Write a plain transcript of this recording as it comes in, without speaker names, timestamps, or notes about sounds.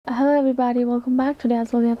everybody, welcome back. Today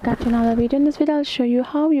as well we have got another video. In this video I'll show you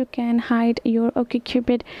how you can hide your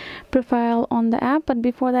OkCupid profile on the app. But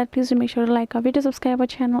before that, please do make sure to like our video, subscribe our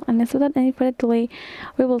channel, and so without any further delay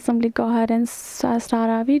we will simply go ahead and start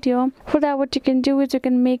our video. For that, what you can do is you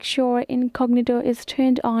can make sure incognito is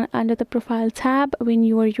turned on under the profile tab when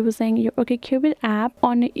you are using your OkCupid app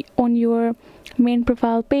on your main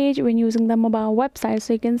profile page when using the mobile website.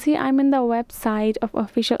 So you can see I'm in the website of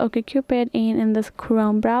official OkCupid in this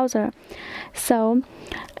Chrome browser. So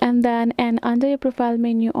and under your profile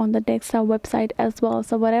menu on the desktop website as well.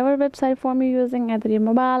 So whatever website form you're using, either your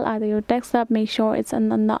mobile, either your desktop, make sure it's in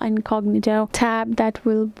the incognito tab. That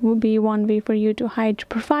will be one way for you to hide your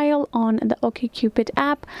profile on the OkCupid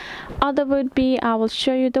app. Other would be, I will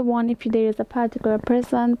show you the one if there is a particular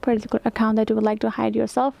account that you would like to hide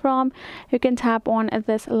yourself from. You can tap on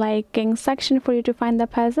this liking section for you to find the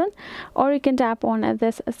person, or you can tap on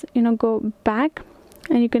this, go back,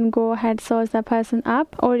 and you can go ahead search the person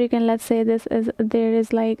up, or you can, let's say this is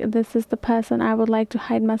the person I would like to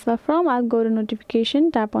hide myself from. I'll go to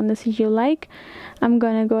notification, tap on this you like. I'm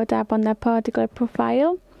gonna go tap on that particular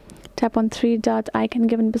profile, tap on three dot icon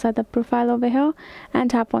given beside the profile over here, and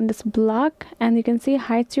tap on this block, and you can see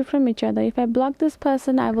hides you from each other. If I block this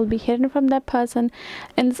person, I will be hidden from that person,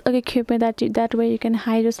 and it's OkCupid that way you can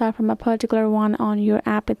hide yourself from a particular one on your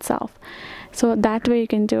app itself. So that way you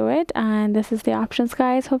can do it, and this is the options,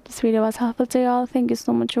 guys. Hope this video was helpful to y'all. Thank you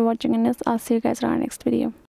so much for watching, and I'll see you guys in our next video.